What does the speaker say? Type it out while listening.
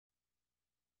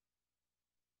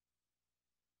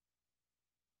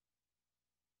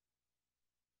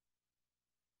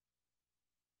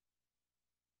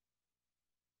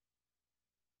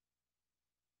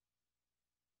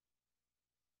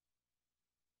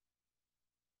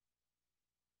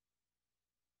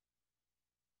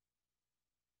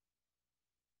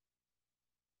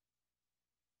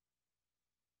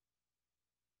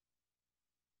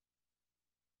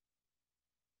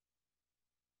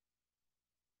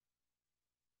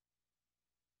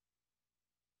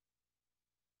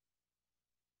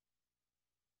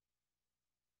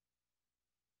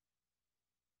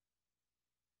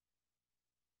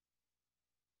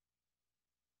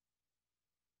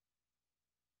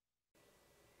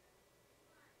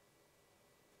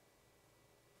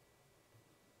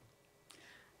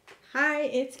Hi,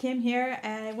 it's Kim here,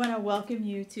 and I want to welcome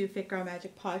you to Fit Girl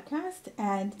Magic podcast.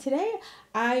 And today,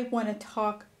 I want to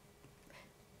talk.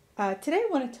 Today, I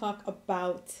want to talk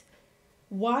about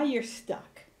why you're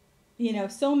stuck.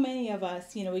 So many of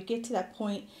us, we get to that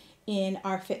point in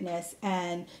our fitness,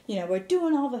 and we're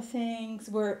doing all the things.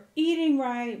 We're eating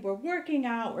right. We're working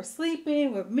out. We're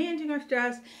sleeping. We're managing our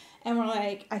stress, and we're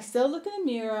like, I still look in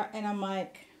the mirror, and I'm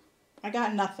like, I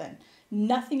got nothing.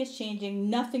 Nothing is changing.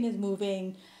 Nothing is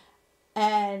moving.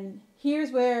 And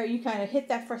here's where you kind of hit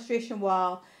that frustration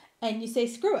wall and you say,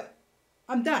 screw it,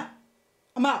 I'm done,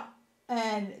 I'm out.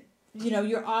 And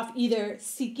you're off either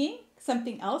seeking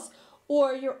something else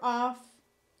or you're off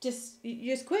you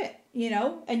just quit,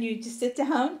 and you just sit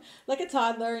down like a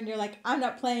toddler and you're like, I'm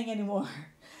not playing anymore.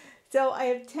 So I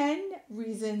have 10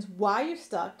 reasons why you're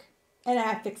stuck and I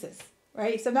have fixes,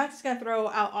 right? So I'm not just going to throw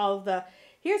out all of the,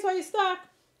 here's why you're stuck.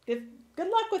 Good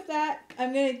luck with that.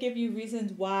 I'm going to give you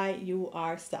reasons why you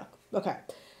are stuck. Okay.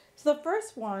 So the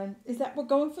first one is that we're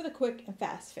going for the quick and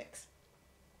fast fix.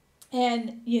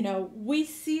 And, we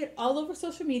see it all over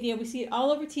social media. We see it all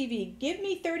over TV. Give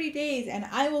me 30 days and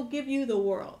I will give you the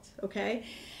world. Okay.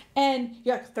 And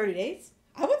you're like, 30 days?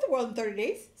 I want the world in 30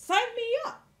 days. Sign me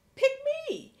up. Pick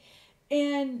me.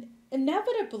 And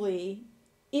inevitably,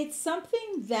 it's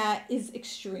something that is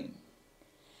extreme.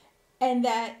 And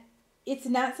that it's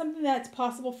not something that's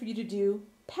possible for you to do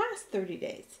past 30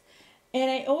 days.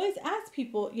 And I always ask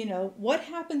people, what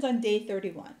happens on day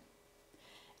 31?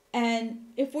 And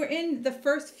if we're in the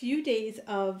first few days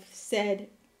of said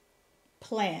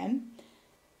plan,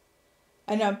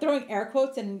 I know I'm throwing air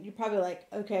quotes and you're probably like,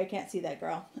 okay, I can't see that,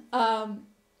 girl.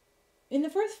 In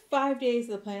the first 5 days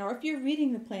of the plan, or if you're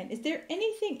reading the plan, is there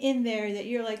anything in there that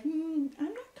you're like, I'm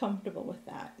not comfortable with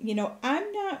that?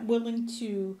 I'm not willing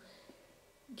to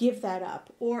give that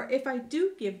up. Or if I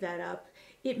do give that up,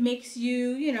 it makes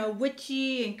you,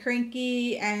 witchy and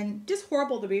cranky and just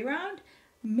horrible to be around.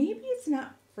 Maybe it's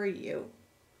not for you.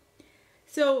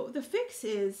 So the fix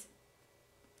is,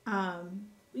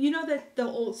 that the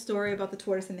old story about the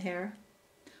tortoise and the hare?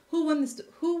 Who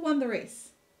won the race?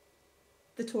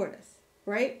 The tortoise,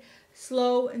 right?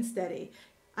 Slow and steady.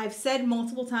 I've said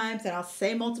multiple times and I'll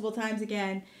say multiple times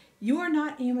again, you are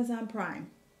not Amazon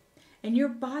Prime. And your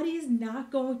body is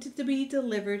not going to be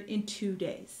delivered in 2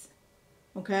 days.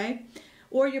 Okay?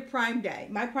 Or your prime day.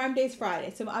 My prime day is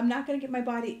Friday. So I'm not going to get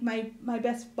my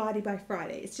best body by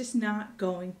Friday. It's just not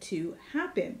going to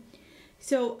happen.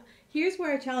 So here's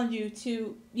where I challenge you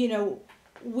to,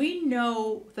 we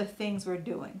know the things we're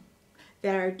doing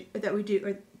that we do,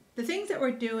 or the things that we're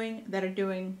doing that are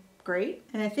doing great,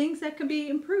 and the things that can be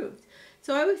improved.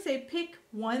 So I would say pick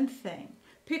one thing.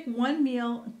 Pick one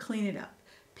meal and clean it up.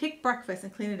 Pick breakfast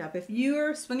and clean it up. If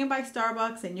you're swinging by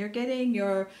Starbucks and you're getting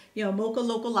your, mocha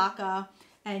loca laca,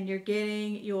 and you're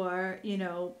getting your,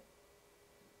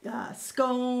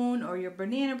 scone or your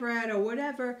banana bread or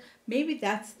whatever, maybe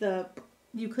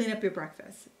you clean up your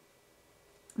breakfast.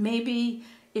 Maybe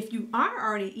if you are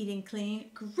already eating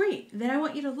clean, great. Then I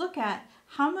want you to look at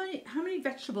how many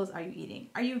vegetables are you eating?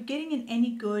 Are you getting in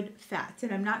any good fats?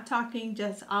 And I'm not talking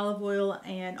just olive oil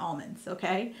and almonds,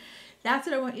 okay? That's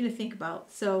what I want you to think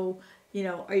about. So,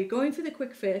 are you going for the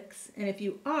quick fix? And if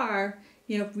you are,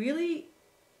 really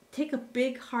take a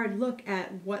big hard look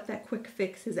at what that quick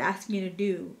fix is asking you to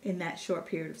do in that short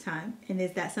period of time. And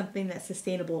is that something that's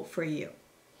sustainable for you?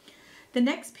 The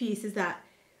next piece is that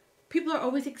people are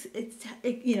always,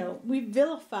 we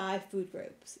vilify food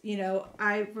groups.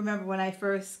 I remember when I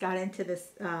first got into this,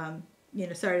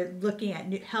 started looking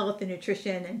at health and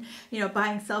nutrition and,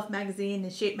 buying Self magazine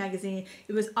and Shape magazine.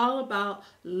 It was all about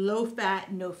low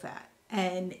fat, no fat.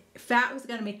 And fat was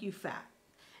going to make you fat.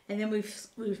 And then we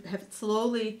have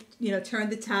slowly,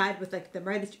 turned the tide with like the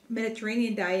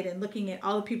Mediterranean diet and looking at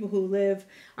all the people who live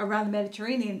around the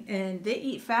Mediterranean and they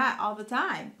eat fat all the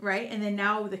time, right? And then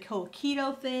now the whole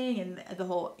keto thing and the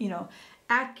whole,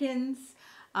 Atkins,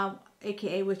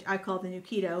 aka which I call the new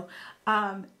keto,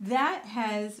 that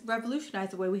has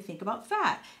revolutionized the way we think about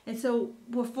fat. And so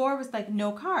before it was like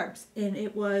no carbs and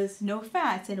it was no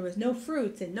fats and it was no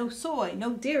fruits and no soy,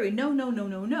 no dairy,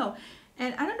 no.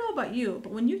 And I don't know about you,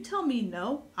 but when you tell me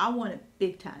no, I want it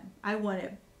big time. I want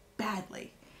it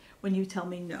badly when you tell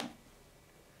me no.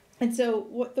 And so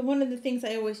one of the things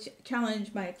I always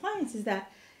challenge my clients is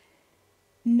that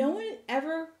no one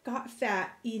ever got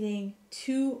fat eating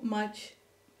too much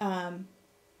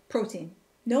protein.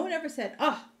 No one ever said,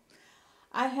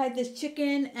 I had this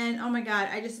chicken and oh my God,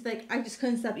 I just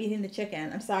couldn't stop eating the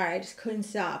chicken. I'm sorry, I just couldn't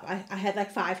stop. I had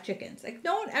like 5 chickens. Like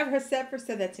no one ever said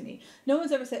that to me. No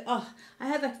one's ever said, oh, I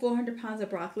had like 400 pounds of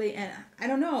broccoli and I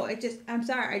don't know. I'm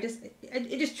sorry.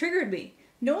 It just triggered me.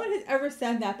 No one has ever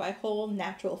said that by whole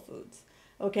natural foods.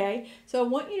 Okay, so I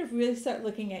want you to really start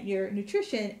looking at your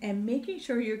nutrition and making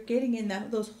sure you're getting in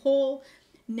those whole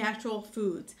natural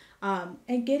foods,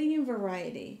 and getting in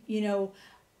variety.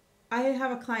 I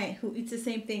have a client who eats the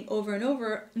same thing over and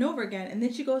over and over again, and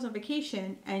then she goes on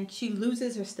vacation and she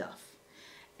loses her stuff.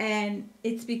 And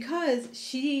it's because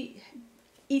she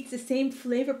eats the same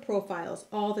flavor profiles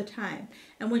all the time.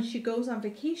 And when she goes on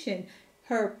vacation,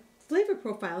 her flavor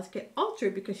profiles get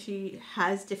altered because she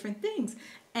has different things.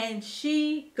 And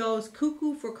she goes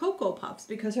cuckoo for Cocoa Puffs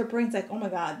because her brain's like, oh my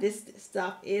God, this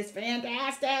stuff is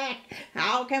fantastic.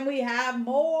 How can we have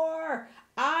more?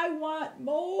 I want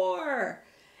more.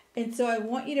 And so I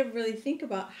want you to really think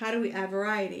about how do we add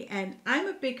variety. And I'm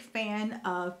a big fan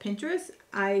of Pinterest.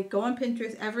 I go on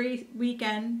Pinterest every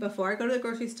weekend before I go to the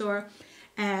grocery store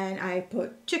and I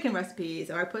put chicken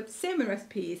recipes or I put salmon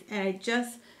recipes and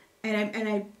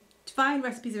I find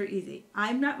recipes that are easy.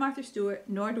 I'm not Martha Stewart,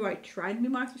 nor do I try to be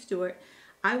Martha Stewart.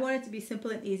 I want it to be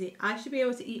simple and easy. I should be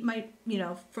able to eat my,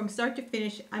 from start to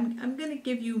finish. I'm going to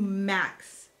give you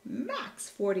max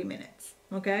 40 minutes.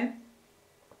 Okay?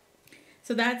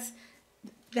 So that's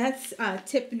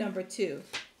tip number 2.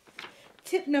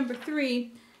 Tip number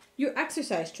 3, your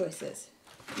exercise choices.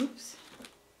 Oops.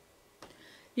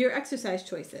 Your exercise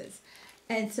choices.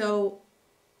 And so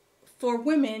for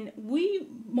women, we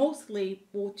mostly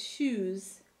will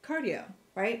choose cardio,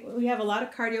 right? We have a lot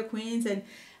of cardio queens and,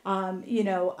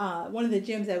 one of the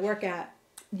gyms I work at,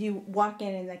 you walk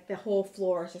in and like the whole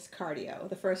floor is just cardio.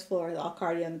 The first floor is all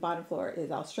cardio and the bottom floor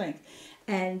is all strength.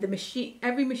 And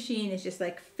every machine is just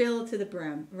like filled to the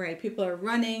brim, right? People are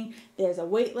running, there's a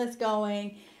wait list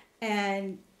going,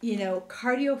 and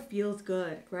cardio feels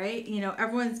good, right?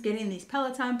 Everyone's getting these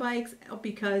Peloton bikes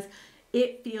because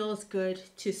it feels good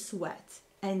to sweat.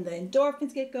 And the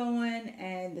endorphins get going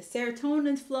and the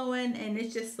serotonin's flowing and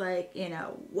it's just like,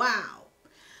 wow.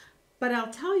 But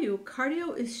I'll tell you,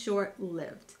 cardio is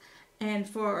short-lived. And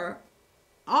for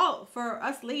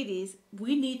us ladies,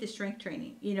 we need the strength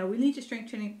training. We need the strength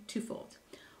training twofold.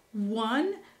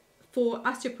 One, for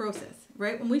osteoporosis,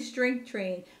 right? When we strength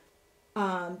train,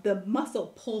 the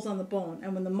muscle pulls on the bone.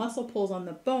 And when the muscle pulls on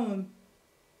the bone,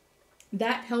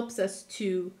 that helps us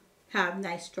to have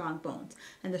nice, strong bones.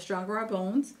 And the stronger our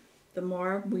bones, the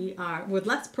more we're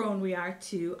less prone we are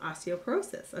to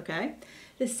osteoporosis, okay?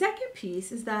 The second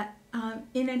piece is that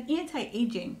in an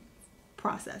anti-aging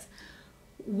process,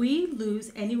 we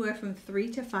lose anywhere from 3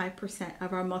 to 5%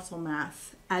 of our muscle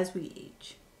mass as we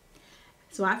age.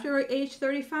 So after age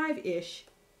 35-ish,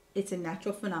 it's a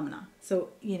natural phenomenon. So,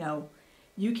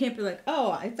 you can't be like,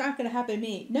 oh, it's not going to happen to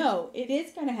me. No, it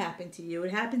is going to happen to you.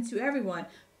 It happens to everyone.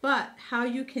 But how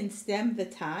you can stem the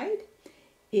tide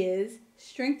is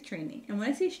strength training. And when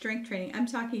I say strength training, I'm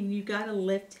talking you got to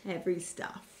lift heavy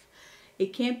stuff.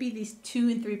 It can't be these 2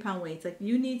 and 3 pound weights. Like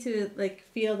you need to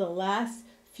feel the last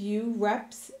few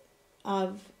reps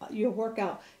of your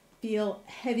workout feel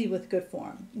heavy with good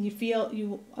form. I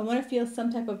want to feel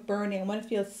some type of burning. I want to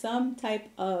feel some type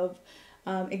of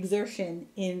exertion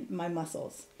in my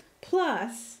muscles.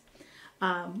 Plus,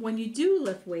 when you do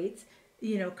lift weights,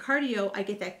 cardio, I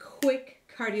get that quick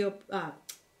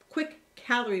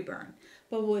calorie burn.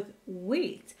 But with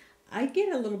weight, I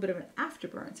get a little bit of an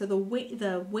afterburn. So the weight,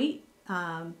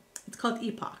 it's called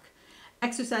EPOC.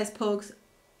 Exercise post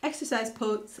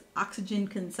oxygen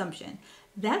consumption.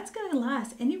 That's going to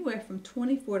last anywhere from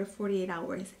 24 to 48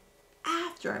 hours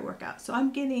after I work out. So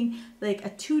I'm getting like a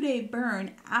 2-day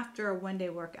burn after a 1-day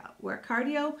workout. Where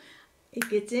cardio, it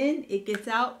gets in, it gets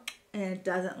out, and it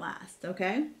doesn't last,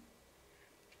 okay?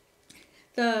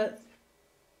 The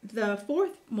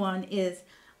fourth one is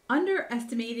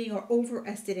underestimating or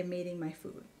overestimating my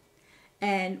food.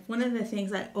 And one of the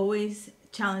things I always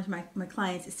challenge my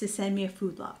clients is to send me a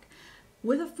food log.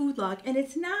 With a food log, and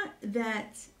it's not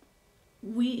that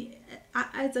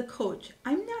as a coach,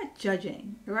 I'm not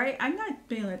judging, right? I'm not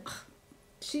being like,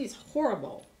 she's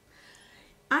horrible.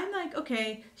 I'm like,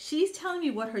 okay, she's telling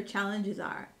me what her challenges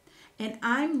are. And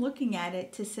I'm looking at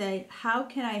it to say, how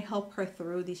can I help her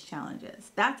through these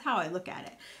challenges? That's how I look at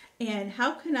it. And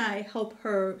how can I help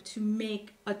her to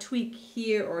make a tweak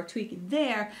here or a tweak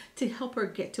there to help her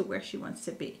get to where she wants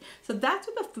to be? So that's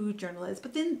what the food journal is.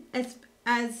 But then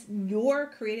as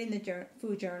you're creating the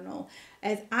food journal,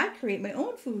 as I create my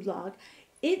own food log,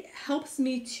 it helps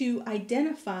me to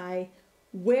identify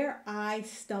where I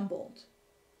stumbled.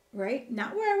 right?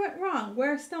 Not where I went wrong,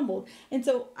 where I stumbled. And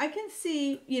so I can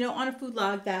see, on a food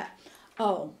log that,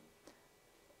 oh,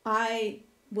 I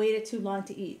waited too long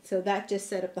to eat, so that just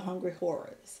set up the hungry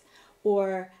horrors.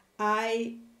 Or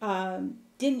I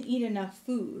didn't eat enough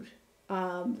food,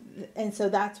 and so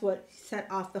that's what set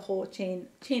off the whole chain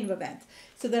of events.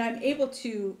 So that I'm able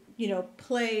to,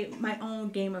 play my own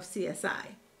game of CSI.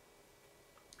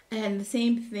 And the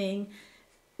same thing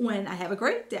when I have a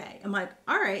great day. I'm like,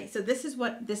 all right, so this is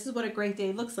what a great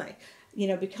day looks like.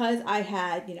 Because I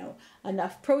had,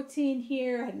 enough protein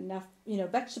here, had enough,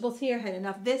 vegetables here, had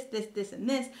enough this, and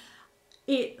this.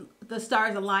 The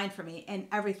stars aligned for me, and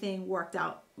everything worked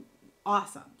out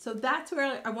awesome. So that's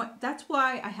where that's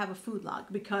why I have a food log,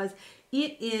 because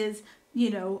it is,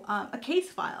 a case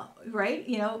file, right?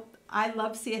 I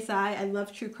love CSI, I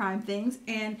love true crime things,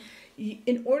 and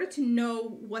in order to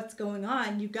know what's going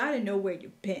on, you got to know where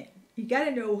you've been. You got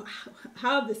to know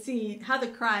how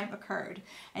the crime occurred.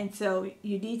 And so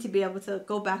you need to be able to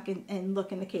go back and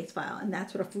look in the case file. And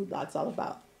that's what a food log's all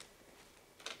about.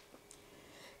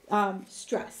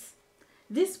 Stress.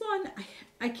 This one,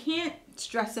 I can't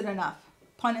stress it enough,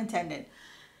 pun intended.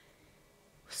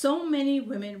 So many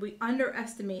women, we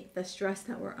underestimate the stress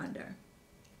that we're under.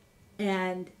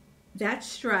 And that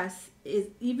stress is,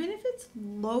 even if it's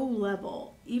low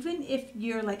level, even if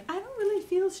you're like, I don't really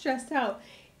feel stressed out,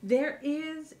 there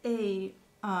is a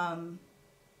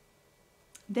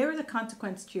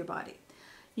consequence to your body.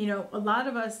 A lot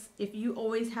of us, if you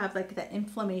always have like that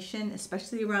inflammation,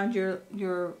 especially around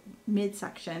your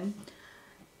midsection,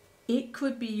 it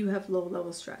could be you have low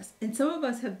level stress. And some of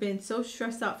us have been so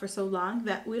stressed out for so long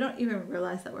that we don't even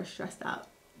realize that we're stressed out,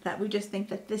 that we just think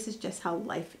that this is just how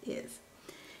life is.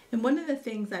 And one of the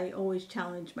things I always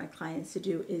challenge my clients to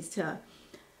do is to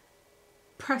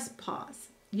press pause.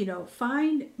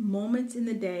 Find moments in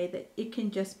the day that it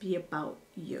can just be about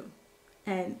you.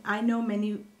 And I know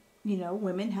many,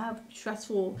 women have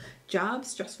stressful jobs,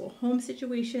 stressful home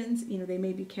situations. They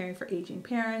may be caring for aging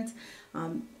parents,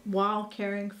 while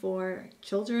caring for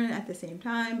children at the same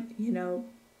time. You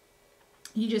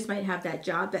just might have that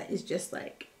job that is just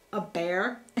like a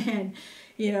bear, and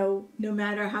no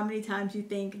matter how many times you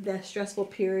think the stressful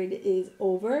period is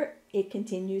over, it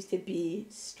continues to be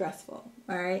stressful.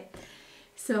 All right.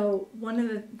 So one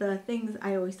of the things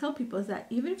I always tell people is that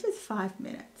even if it's 5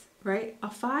 minutes, right?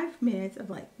 5 minutes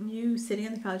of like you sitting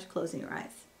on the couch, closing your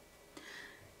eyes.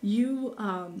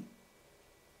 The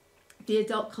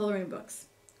adult coloring books,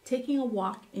 taking a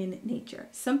walk in nature,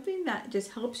 something that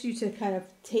just helps you to kind of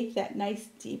take that nice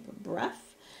deep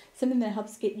breath, something that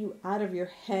helps get you out of your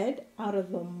head, out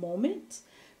of the moment.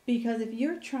 Because if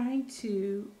you're trying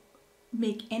to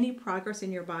make any progress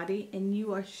in your body and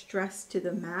you are stressed to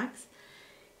the max,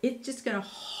 it's just going to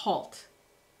halt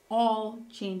all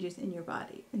changes in your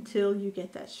body until you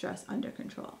get that stress under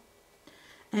control.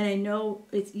 And I know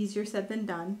it's easier said than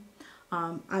done.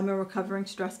 I'm a recovering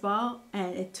stress ball,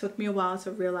 and it took me a while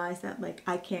to realize that like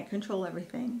I can't control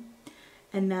everything,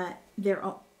 and that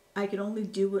I can only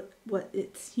do what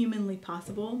it's humanly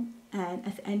possible. And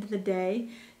at the end of the day,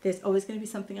 there's always going to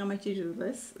be something on my to-do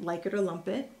list, like it or lump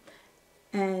it.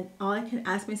 And all I can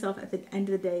ask myself at the end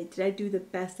of the day, did I do the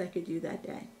best I could do that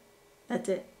day? That's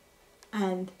it.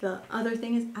 And the other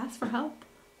thing is ask for help.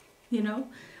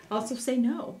 Also say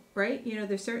no, right?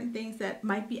 There's certain things that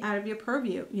might be out of your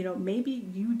purview. Maybe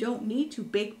you don't need to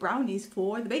bake brownies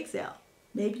for the bake sale.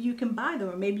 Maybe you can buy them,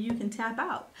 or maybe you can tap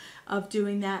out of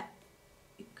doing that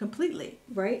completely,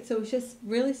 right? So it's just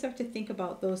really start to think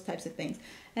about those types of things.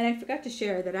 And I forgot to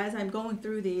share that as I'm going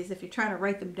through these, if you're trying to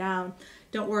write them down,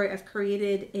 don't worry, I've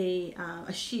created a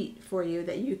sheet for you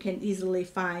that you can easily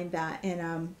find that,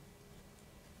 and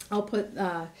I'll put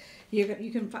you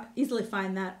can easily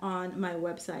find that on my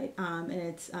website, and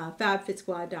it's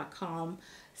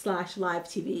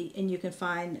fabfitsquad.com/live-tv, and you can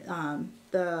find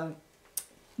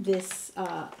this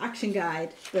action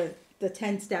guide, the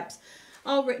 10 steps,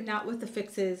 all written out with the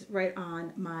fixes right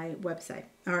on my website.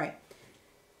 All right.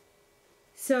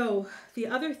 So the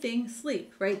other thing,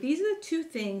 sleep, right? These are the two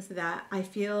things that I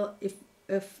feel if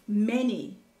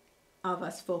many of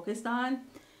us focused on,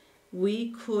 we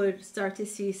could start to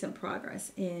see some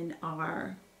progress in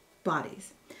our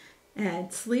bodies.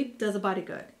 And sleep does a body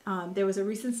good. There was a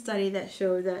recent study that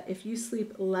showed that if you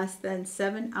sleep less than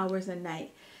 7 hours a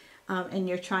night, and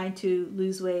you're trying to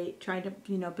lose weight, trying to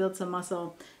build some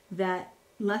muscle, that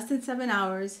less than 7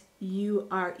 hours, you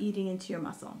are eating into your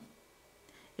muscle.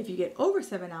 If you get over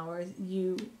 7 hours,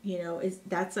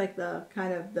 that's like the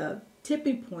kind of the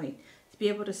tipping point to be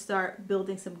able to start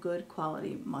building some good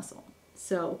quality muscle.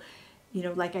 So,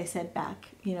 like I said back,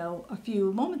 a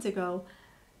few moments ago,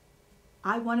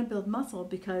 I want to build muscle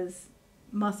because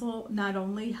muscle not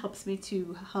only helps me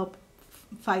to help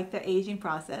fight the aging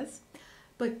process,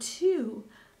 but two,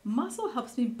 muscle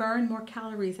helps me burn more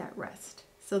calories at rest.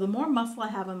 So the more muscle I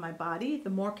have on my body, the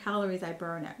more calories I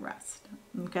burn at rest.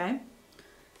 Okay?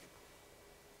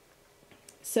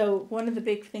 So one of the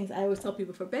big things I always tell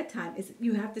people for bedtime is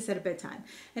you have to set a bedtime.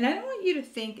 And I don't want you to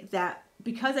think that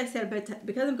because I set a bedtime,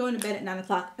 because I'm going to bed at 9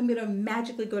 o'clock, I'm going to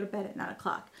magically go to bed at 9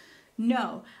 o'clock.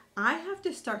 No, I have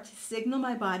to start to signal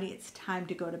my body it's time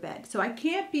to go to bed. So I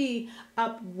can't be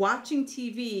up watching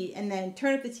TV and then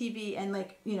turn up the TV and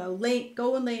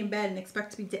go and lay in bed and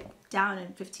expect to be down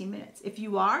in 15 minutes. If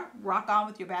you are, rock on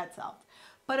with your bad self.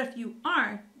 But if you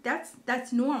aren't,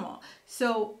 that's normal.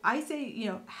 So I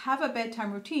say, have a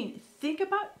bedtime routine. Think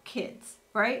about kids,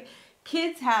 right?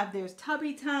 Kids there's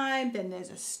tubby time, then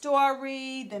there's a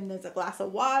story, then there's a glass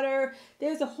of water.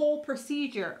 There's a whole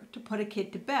procedure to put a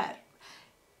kid to bed.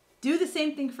 Do the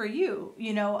same thing for you.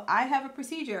 I have a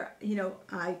procedure.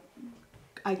 I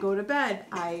go to bed.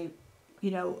 I,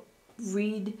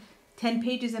 read 10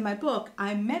 pages in my book.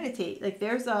 I meditate. Like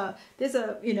there's a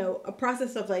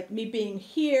process of like me being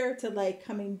here to like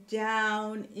coming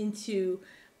down into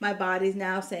my body's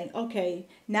now saying, okay,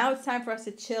 now it's time for us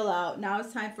to chill out. Now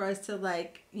it's time for us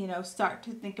to start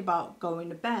to think about going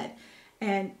to bed.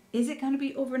 And is it going to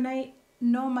be overnight?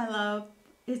 No, my love,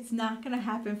 it's not going to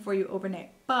happen for you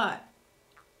overnight. But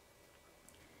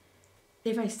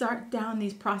if I start down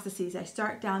these processes, I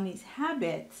start down these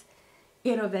habits,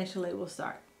 it eventually will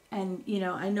start. And,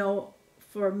 I know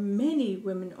for many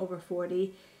women over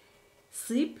 40,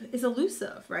 sleep is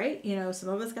elusive, right? Some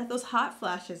of us got those hot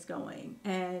flashes going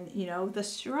and, the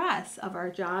stress of our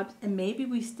jobs. And maybe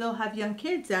we still have young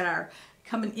kids that are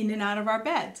coming in and out of our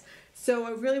beds. So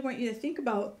I really want you to think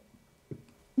about,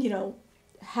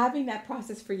 having that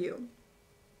process for you.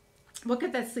 What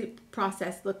could that sleep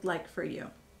process look like for you?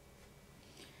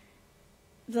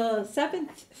 The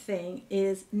seventh thing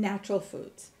is natural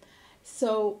foods.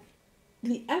 So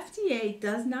the FDA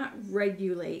does not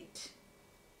regulate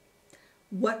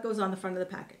what goes on the front of the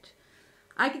package.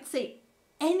 I could say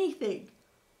anything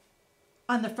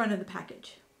on the front of the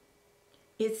package.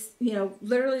 It's,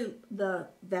 literally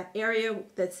that area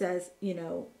that says,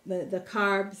 the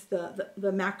carbs,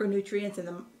 the macronutrients and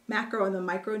the macro and the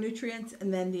micronutrients,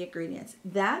 and then the ingredients.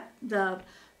 That the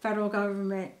federal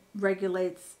government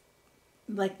regulates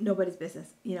like nobody's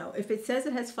business. If it says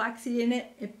it has flaxseed in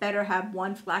it, it better have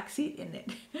one flaxseed in it.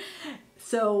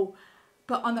 So,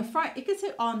 but on the front, it could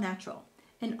say all natural.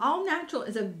 And all natural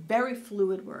is a very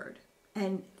fluid word.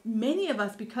 And many of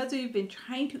us, because we've been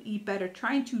trying to eat better,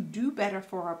 trying to do better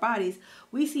for our bodies,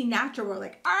 we see natural, we're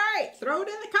like, all right, throw it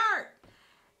in the cart.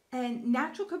 And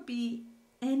natural could be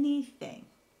anything,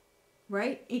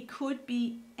 right? It could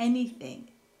be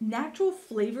anything. Natural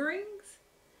flavorings,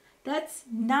 that's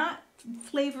not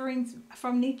flavorings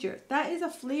from nature. That is a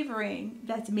flavoring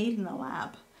that's made in the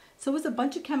lab. So it's a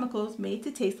bunch of chemicals made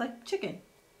to taste like chicken.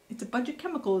 It's a bunch of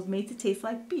chemicals made to taste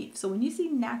like beef. So when you see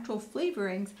natural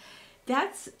flavorings,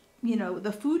 that's,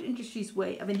 the food industry's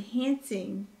way of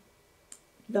enhancing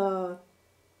the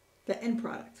end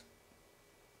product.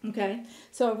 Okay?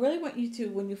 So I really want you to,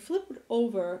 when you flip it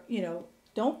over,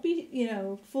 don't be,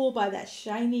 fooled by that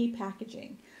shiny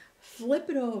packaging. Flip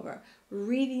it over.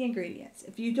 Read the ingredients.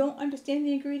 If you don't understand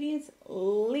the ingredients,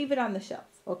 leave it on the shelf,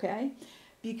 okay?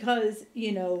 Because,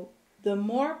 the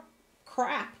more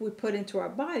crap we put into our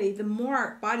body, the more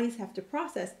our bodies have to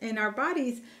process. And our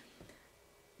bodies,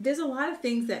 there's a lot of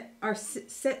things that are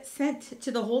sent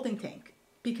to the holding tank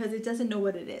because it doesn't know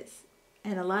what it is.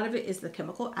 And a lot of it is the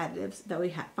chemical additives that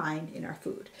we find in our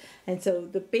food. And so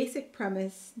the basic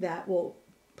premise that will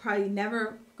probably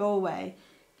never go away,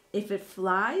 if it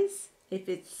flies, if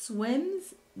it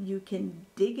swims, you can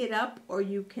dig it up or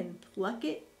you can pluck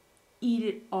it, eat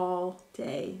it all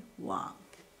day long.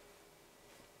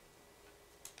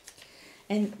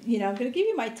 And, I'm going to give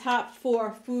you my top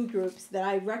 4 food groups that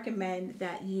I recommend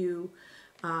that you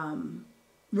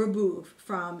remove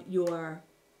from your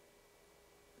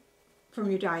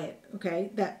diet,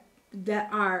 okay, that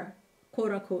are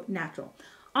quote unquote natural.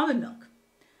 Almond milk.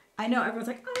 I know everyone's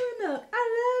like, almond milk,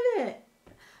 I love it.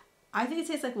 I think it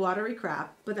tastes like watery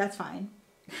crap, but that's fine.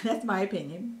 That's my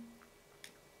opinion.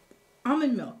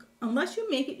 Almond milk, unless you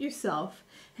make it yourself,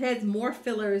 it has more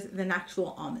fillers than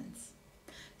actual almonds.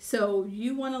 So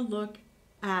you want to look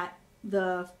at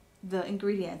the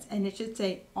ingredients, and it should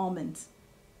say almonds.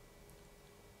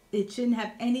 It shouldn't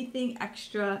have anything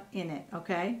extra in it,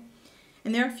 okay?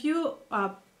 And there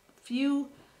are few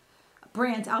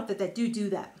brands out there that do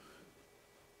that.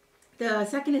 The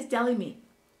second is deli meat.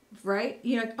 right?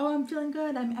 You're like, oh, I'm feeling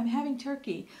good. I'm having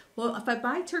turkey. Well, if I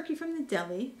buy turkey from the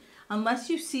deli, unless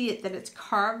you see it that it's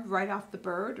carved right off the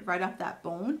bird, right off that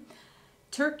bone,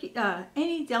 turkey,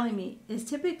 any deli meat is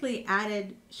typically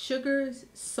added sugars,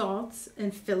 salts,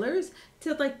 and fillers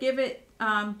to like give it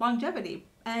longevity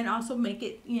and also make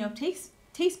it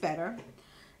taste better.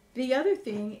 The other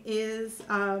thing is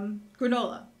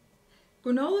granola.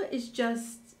 Granola is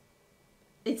just,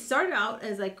 it started out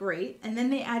as like great, and then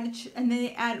they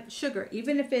add sugar,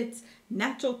 even if it's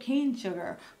natural cane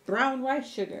sugar, brown rice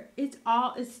sugar. It's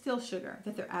still sugar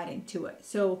that they're adding to it.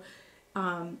 So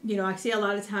I see a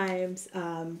lot of times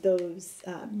those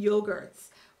yogurts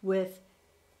with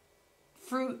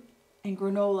fruit and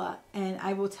granola, and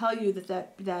I will tell you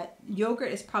that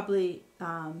yogurt is probably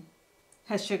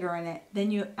has sugar in it.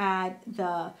 Then you add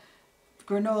the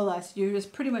granola, so you're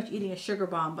just pretty much eating a sugar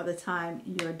bomb by the time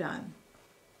you're done.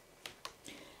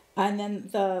 And then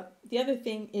the other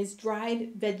thing is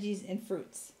dried veggies and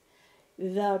fruits.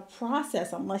 The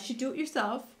process, unless you do it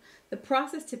yourself, the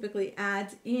process typically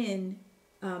adds in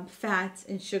fats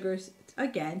and sugars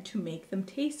again to make them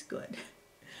taste good.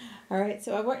 All right,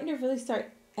 so I want you to really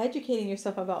start educating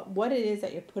yourself about what it is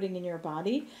that you're putting in your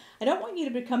body. I don't want you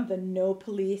to become the no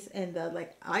police and the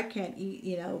like, I can't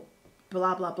eat,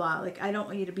 blah, blah, blah. Like, I don't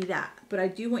want you to be that. But I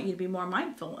do want you to be more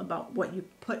mindful about what you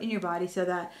put in your body so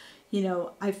that,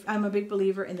 I'm a big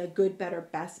believer in the good, better,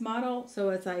 best model. So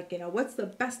it's like, what's the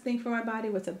best thing for my body?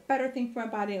 What's a better thing for my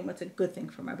body? And what's a good thing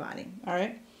for my body? All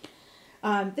right.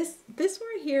 This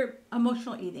word here,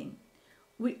 emotional eating.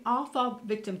 We all fall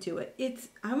victim to it.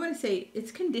 I want to say it's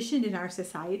conditioned in our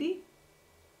society.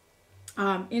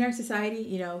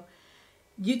 You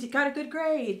got a good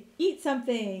grade, eat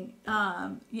something.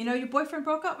 Your boyfriend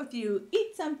broke up with you,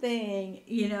 eat something.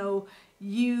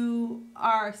 You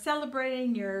are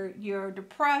celebrating, you're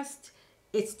depressed,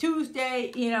 it's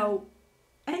Tuesday,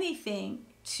 anything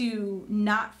to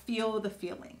not feel the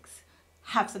feelings.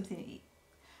 Have something to eat,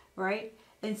 right?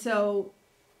 And so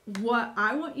what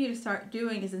I want you to start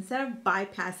doing is, instead of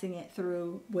bypassing it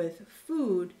through with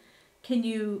food, can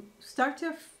you start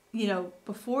to,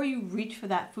 before you reach for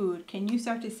that food, can you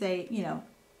start to say,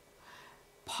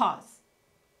 pause.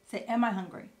 Say, am I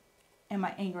hungry? Am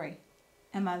I angry?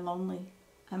 Am I lonely?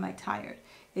 Am I tired?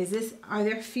 Are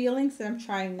there feelings that I'm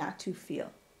trying not to feel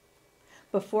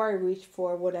before I reach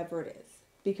for whatever it is?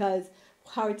 Because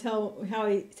how I tell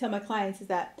my clients is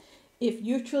that if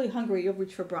you're truly hungry, you'll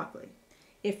reach for broccoli.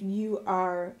 If you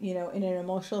are, in an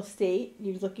emotional state,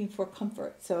 you're looking for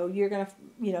comfort. So you're going to,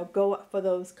 go for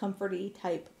those comforty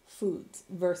type foods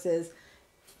versus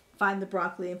find the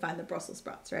broccoli and find the Brussels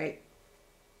sprouts, right?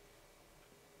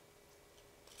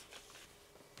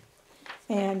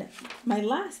 And my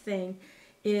last thing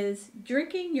is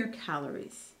drinking your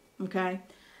calories, okay?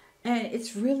 And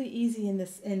it's really easy in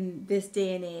this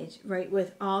day and age, right?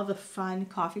 With all the fun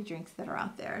coffee drinks that are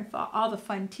out there, and all the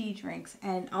fun tea drinks,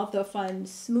 and all the fun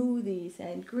smoothies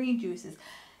and green juices.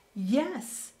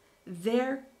 Yes,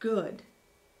 they're good.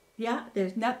 Yeah,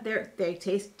 they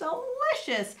taste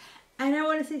delicious. And I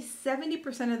want to say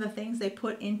 70% of the things they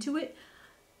put into it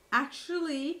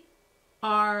actually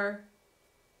are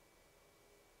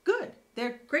good.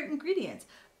 They're great ingredients,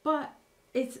 but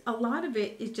a lot of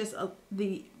it is just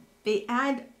they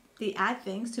add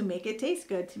things to make it taste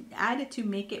good, to add it to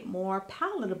make it more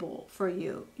palatable for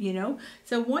you,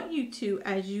 So I want you to,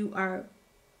 as you are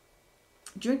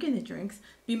drinking the drinks,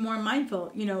 be more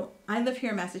mindful. I live here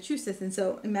in Massachusetts, and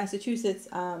so in Massachusetts,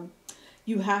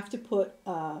 you have to put,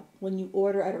 when you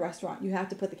order at a restaurant, you have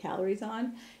to put the calories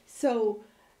on. So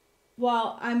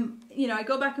while I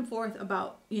go back and forth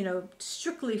about,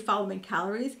 strictly following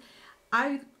calories,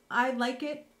 I like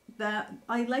it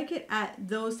at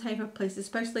those type of places,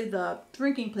 especially the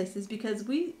drinking places, because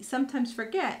we sometimes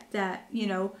forget that,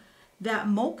 that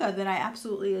mocha that I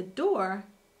absolutely adore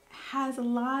has a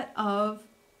lot of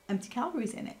empty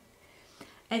calories in it.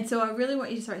 And so I really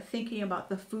want you to start thinking about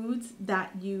the foods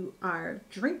that you are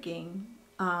drinking,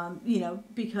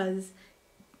 because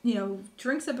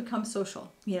drinks have become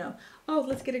social. Oh,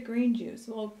 let's get a green juice.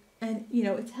 Well, and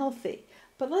it's healthy,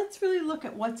 but let's really look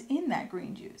at what's in that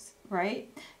green juice, right?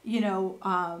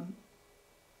 And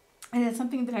it's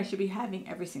something that I should be having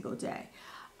every single day.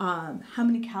 How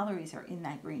many calories are in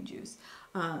that green juice?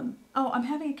 Oh, I'm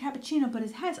having a cappuccino, but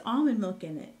it has almond milk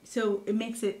in it, so it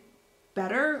makes it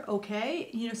better.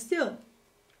 Okay, still,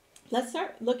 let's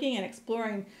start looking and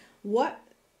exploring what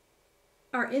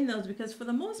are in those, because for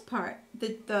the most part,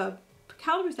 the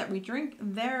calories that we drink,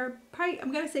 they're probably,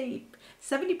 I'm gonna say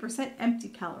 70% empty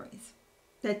calories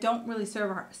that don't really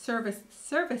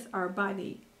service our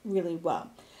body really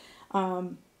well.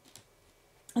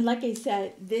 And like I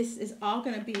said, this is all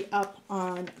going to be up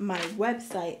on my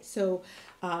website. So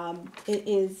it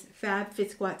is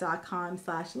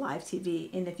fabfitsquat.com/live TV.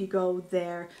 And if you go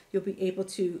there, you'll be able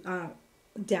to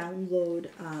download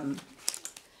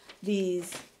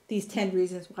these 10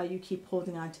 reasons why you keep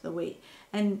holding on to the weight.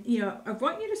 And I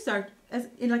want you to start, as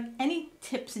in like any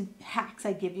tips and hacks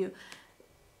I give you,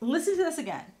 listen to this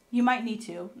again. You might need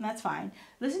to, and that's fine.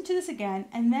 Listen to this again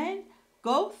and then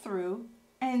go through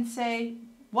and say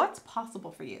what's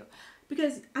possible for you.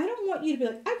 Because I don't want you to be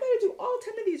like, I gotta do all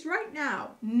 10 of these right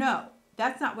now. No,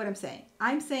 that's not what I'm saying.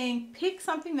 I'm saying pick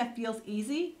something that feels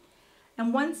easy,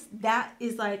 and once that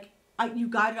is like you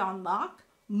got it on lock,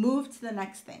 move to the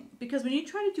next thing. Because when you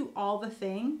try to do all the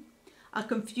thing, a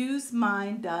confused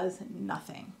mind does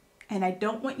nothing. And I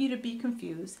don't want you to be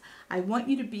confused. I want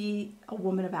you to be a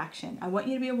woman of action. I want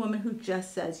you to be a woman who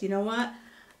just says, you know what?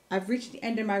 I've reached the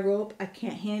end of my rope. I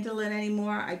can't handle it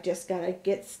anymore. I just gotta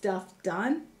get stuff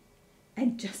done,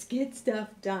 and just get stuff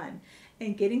done.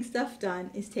 And getting stuff done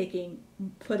is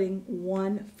putting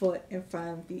one foot in front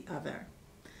of the other.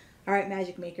 All right,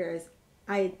 Magic Makers,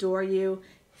 I adore you.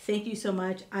 Thank you so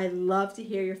much. I love to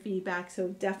hear your feedback, so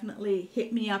definitely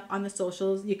hit me up on the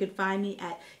socials. You can find me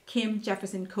at Kim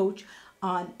Jefferson Coach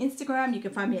on Instagram. You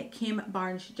can find me at Kim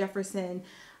Barnes Jefferson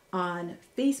on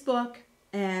Facebook.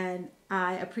 And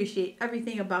I appreciate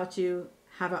everything about you.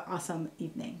 Have an awesome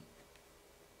evening.